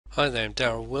Hi there, I'm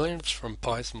Darryl Williams from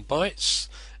Python Bytes,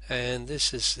 and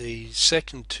this is the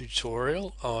second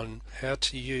tutorial on how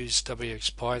to use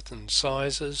wxPython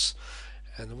sizes,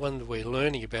 and the one that we're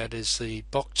learning about is the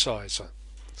Boxsizer.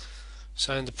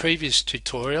 So in the previous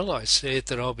tutorial I said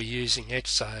that I'll be using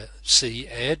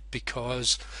xrcadd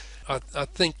because I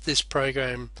think this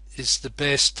program is the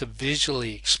best to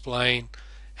visually explain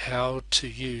how to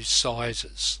use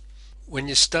sizes. When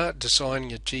you start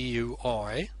designing a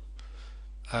GUI,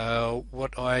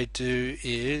 what I do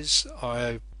is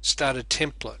I start a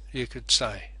template, you could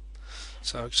say.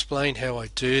 So I'll explain how I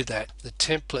do that. The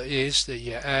template is that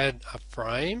you add a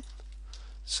frame,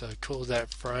 so call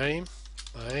that frame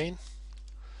main,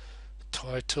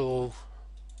 title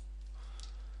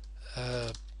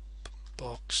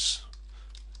Boxsizer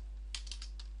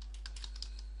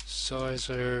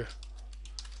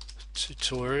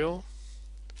tutorial.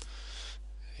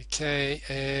 Okay,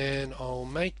 and I'll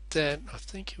make that, I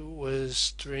think it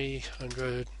was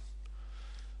 300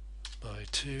 by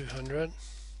 200.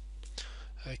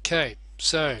 Okay,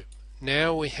 so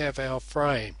now we have our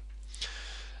frame.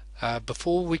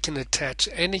 Before we can attach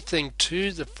anything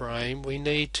to the frame, we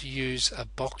need to use a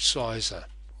Boxsizer.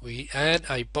 We add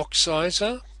a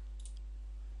Boxsizer,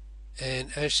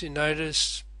 and as you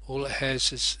notice, all it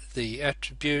has is the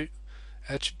attributes,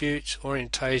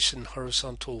 orientation,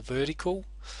 horizontal, vertical.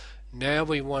 Now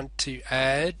we want to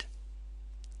add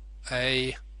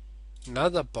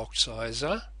another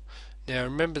Boxsizer. Now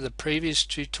remember the previous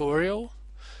tutorial,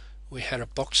 we had a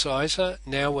Boxsizer.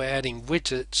 Now we're adding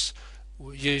widgets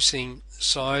using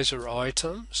sizer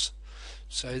items.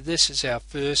 So this is our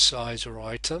first sizer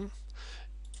item.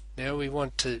 Now we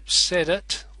want to set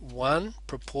it 1.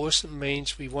 Proportion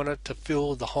means we want it to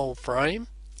fill the whole frame.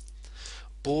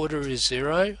 Border is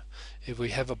 0. If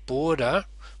we have a border,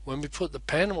 when we put the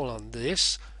panel on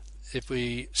this, if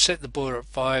we set the border at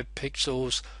 5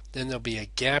 pixels, then there'll be a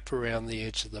gap around the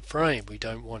edge of the frame. We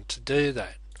don't want to do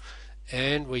that.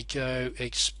 And we go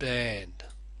expand.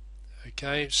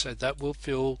 Okay, so that will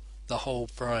fill the whole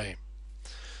frame.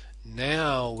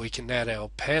 Now we can add our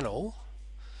panel,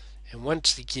 and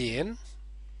once again,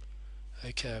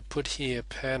 okay, I put here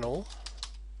panel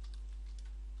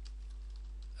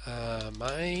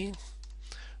main,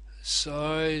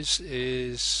 size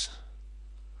is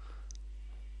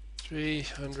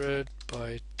 300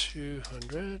 by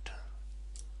 200.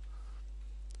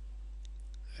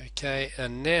 Okay,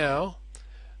 and now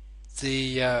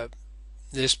the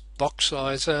this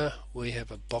Boxsizer, we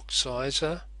have a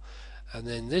Boxsizer, and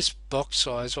then this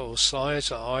Boxsizer or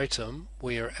sizer item,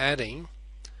 we are adding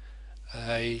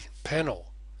a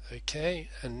panel. Okay,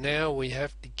 and now we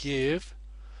have to give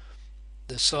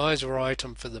the sizer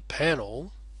item for the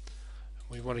panel,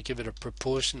 we want to give it a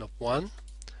proportion of 1,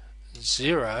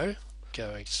 0,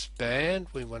 go expand,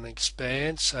 we want to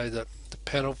expand so that the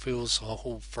panel fills the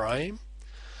whole frame.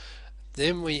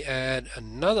 Then we add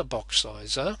another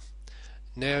Boxsizer.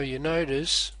 Now you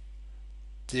notice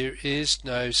there is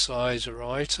no sizer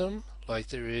item like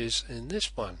there is in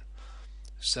this one.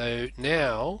 So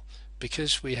now,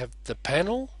 because we have the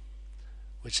panel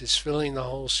which is filling the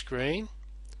whole screen,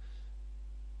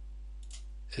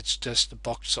 it's just a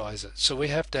Boxsizer. So we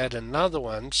have to add another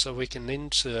one so we can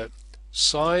insert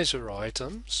sizer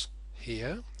items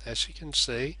here. As you can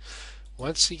see,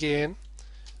 once again,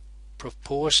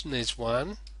 proportion is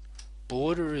 1,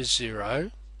 border is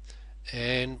 0,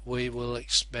 and we will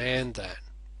expand that.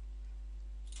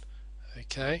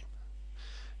 Okay,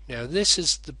 now this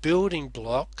is the building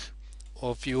block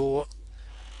of your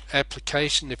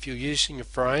application if you're using a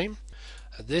frame.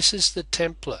 This is the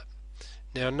template.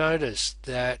 Now notice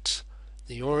that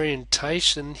the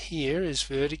orientation here is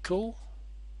vertical,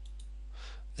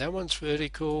 that one's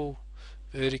vertical,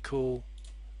 vertical,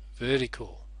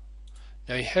 vertical.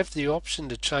 Now you have the option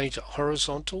to change it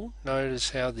horizontal. Notice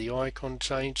how the icon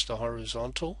changed to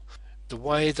horizontal. The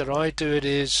way that I do it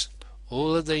is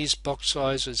all of these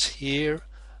Boxsizers here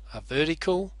are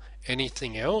vertical.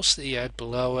 Anything else that you add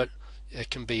below it, it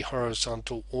can be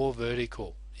horizontal or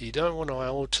vertical. You don't want to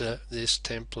alter this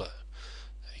template.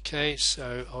 Okay,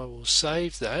 so I will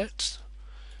save that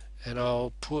and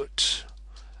I'll put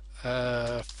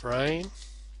frame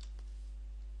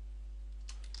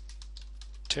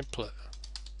template.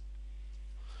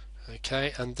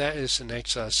 Okay, and that is an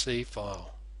XRC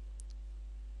file.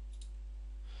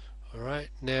 Alright,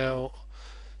 now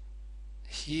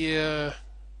here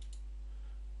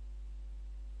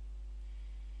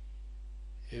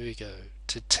we go.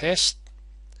 To test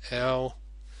our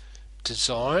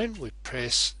design, we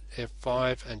press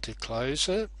F5 and to close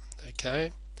it.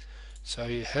 Okay, so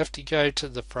you have to go to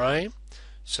the frame.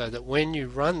 so that when you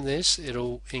run this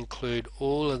it'll include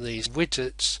all of these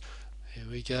widgets. Here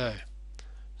we go.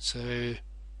 So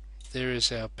there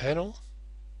is our panel,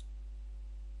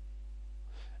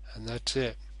 and that's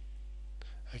it.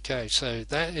 Okay, so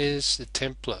that is the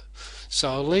template. So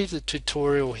I'll leave the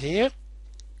tutorial here.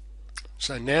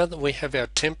 So now that we have our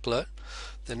template,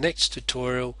 the next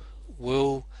tutorial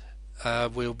will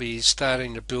we'll be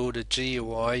starting to build a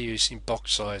GUI using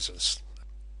Boxsizers.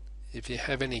 If you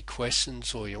have any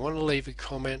questions or you want to leave a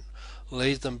comment,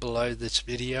 leave them below this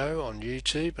video on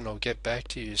YouTube and I'll get back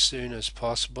to you as soon as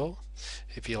possible.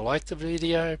 If you like the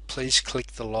video, please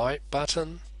click the like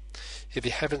button. If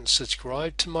you haven't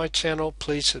subscribed to my channel,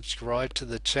 please subscribe to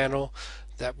the channel.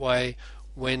 That way,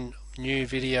 when new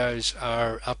videos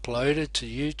are uploaded to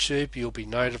YouTube, you'll be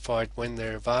notified when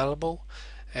they're available,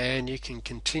 and you can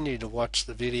continue to watch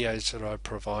the videos that I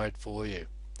provide for you.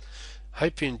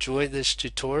 Hope you enjoyed this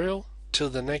tutorial. Till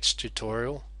the next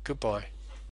tutorial, goodbye.